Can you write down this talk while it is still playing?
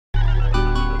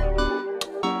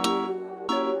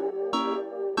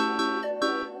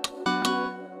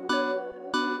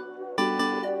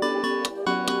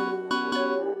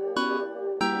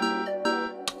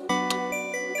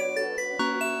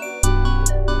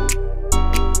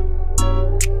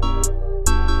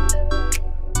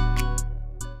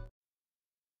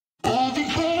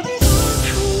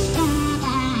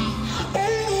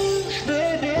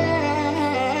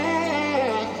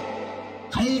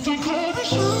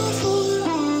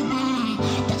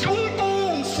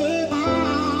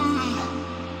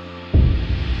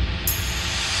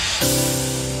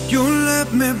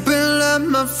let me build up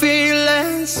my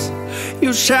feelings.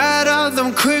 You shatter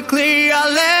them quickly, I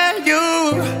let you.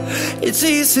 It's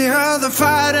easier than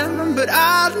fighting, but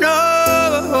I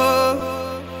know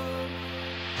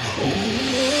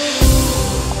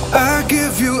I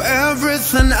give you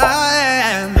everything I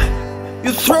am.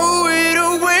 You throw it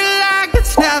away like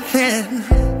it's nothing.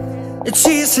 It's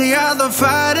easier than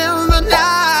fighting, but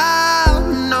now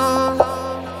no.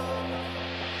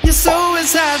 You're so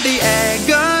inside the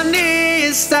agony.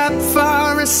 Stop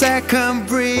for a second,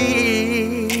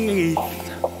 breathe.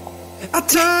 I'd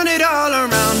turn it all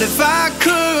around if I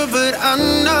could, but I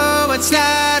know it's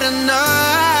not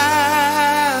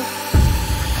enough.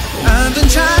 I've been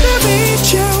trying to reach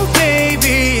you,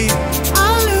 baby. I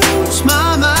lose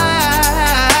my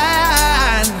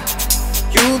mind.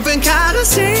 You've been kinda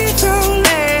see-through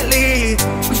lately,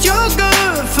 but you're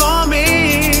good for me.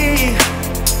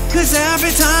 Cause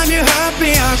every time you hurt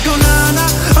me, I go na-na,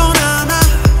 oh na-na.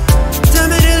 Tell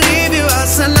me to leave you, I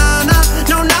say na-na,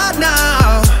 no not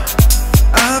now.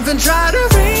 I've been trying to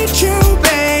reach you,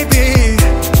 baby,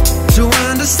 to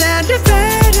understand you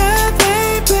better,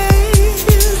 baby,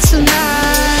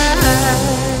 tonight.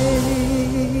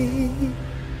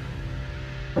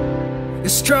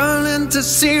 You're struggling to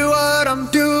see what I'm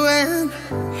doing.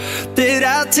 Did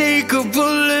I take a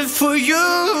bullet for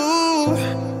you?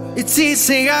 It's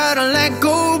easier to let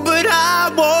go, but I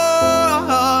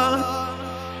won't.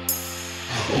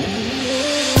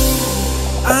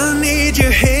 I need you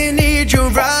here, need you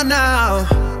right now.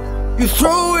 You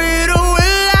throw it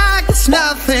away like it's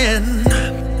nothing.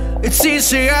 It's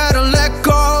easier to let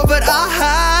go, but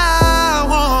I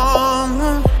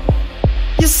won't.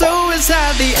 You're so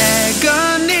inside the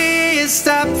agony.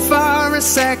 Stop for a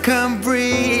second,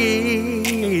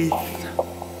 breathe.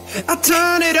 I'd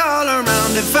turn it all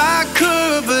around if I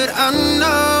could, but I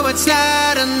know it's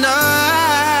not enough.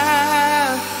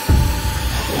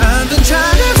 I've been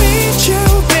trying to reach you,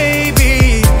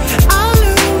 baby. I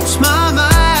lose my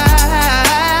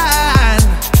mind.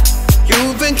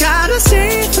 You've been kinda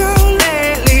see-through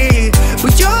lately,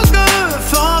 but you're good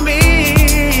for me.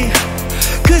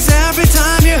 Cause every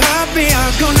time you hurt me, I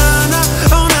go na-na,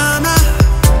 oh na-na.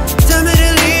 Tell me to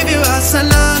leave you, I say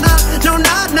na-na, no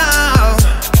not now.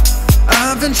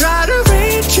 I've been trying to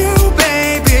reach you,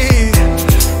 baby,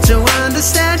 to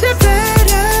understand you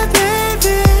better,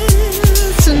 baby,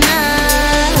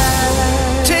 tonight.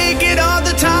 Take it all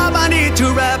the time, I need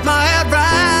to wrap my head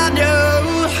around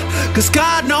you. Cause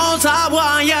God knows I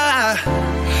want ya.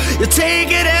 You're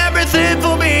taking everything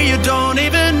for me, you don't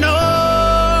even know.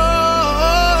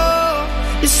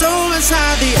 You're so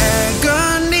inside the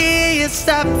agony.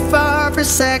 Stop for a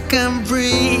second,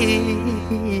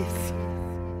 breathe.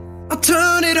 I'll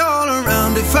turn it all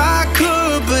around if I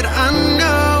could, but I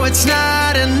know it's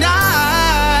not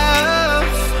enough.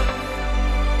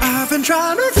 I've been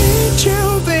trying to reach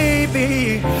you,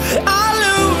 baby. I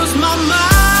lose my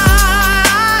mind.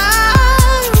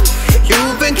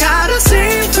 You've been kinda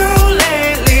see-through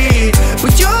lately,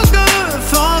 but you're good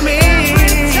for me.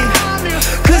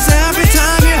 Cause every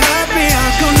time you hurt me, I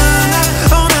go na-na,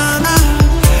 oh na-na.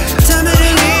 Tell me to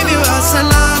leave you, I say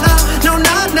na-na, no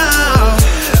not now.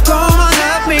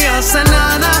 I say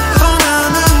na-na, oh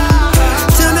na-na.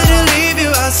 Tell me to leave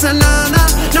you, I say na-na,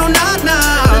 no not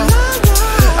now.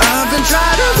 I've been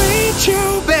trying to reach you,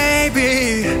 baby,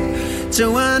 to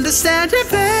understand you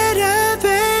better,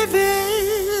 baby,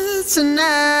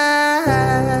 tonight.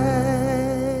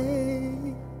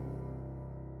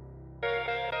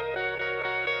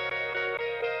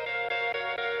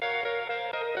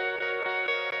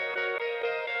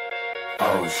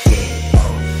 Oh shit,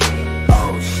 oh shit,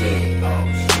 oh shit, oh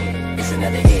shit. It's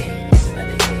another hit, it's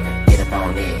another hit. Get up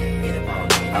on it, get up on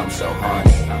it. I'm so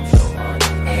horny, I'm so horny,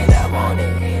 and I want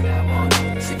it, and I want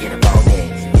it. So get up on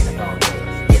it, so get up on it,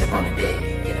 get up on the dick,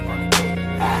 get up on the dick.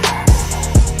 Ha ha.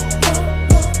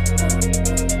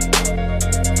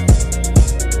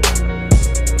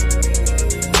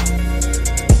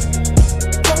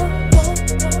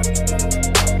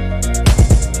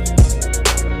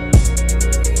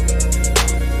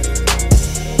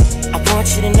 I want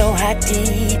you to know how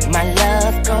deep my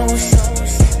love goes.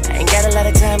 I ain't got a lot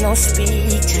of time, don't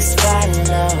speak, just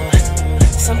follow.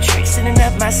 Some tricks sitting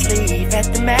up my sleeve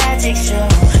at the magic show.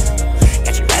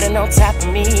 Got you riding on top of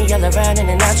me, all around in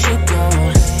and out you go.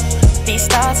 These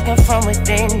thoughts come from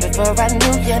within before I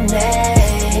knew your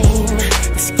name.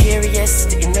 Was curious,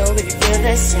 didn't know if you feel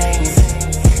the same.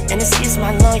 And it's a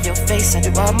smile on your face, I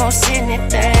do almost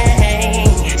anything.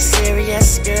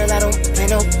 Serious, girl, I don't play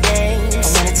no games. I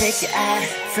wanna take you out,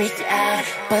 freak you out.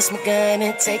 Bust my gun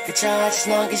and take the charge as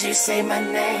long as you say my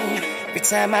name. Every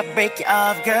time I break you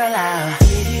off, girl, I'll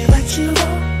give you what you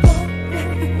want.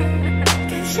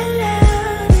 'Cause your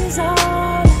love is all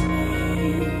I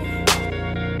need.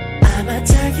 I'ma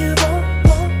turn you on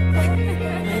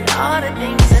with all the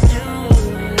things I do.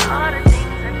 All the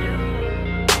things I do.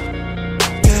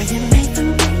 Girl, you make them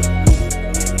beat.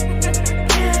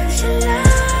 'Cause your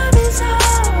love is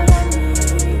all I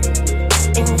need.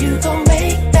 And you gon'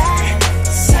 make that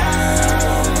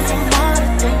sound from all the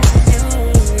things I do.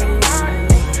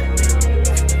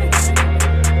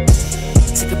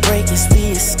 Take a break as we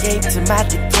escape to my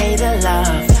Decatur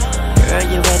love. Girl,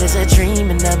 you're wet as a dream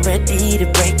and I'm ready to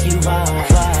break you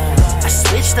off. I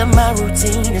switched up my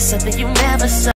routine, it's something you never saw.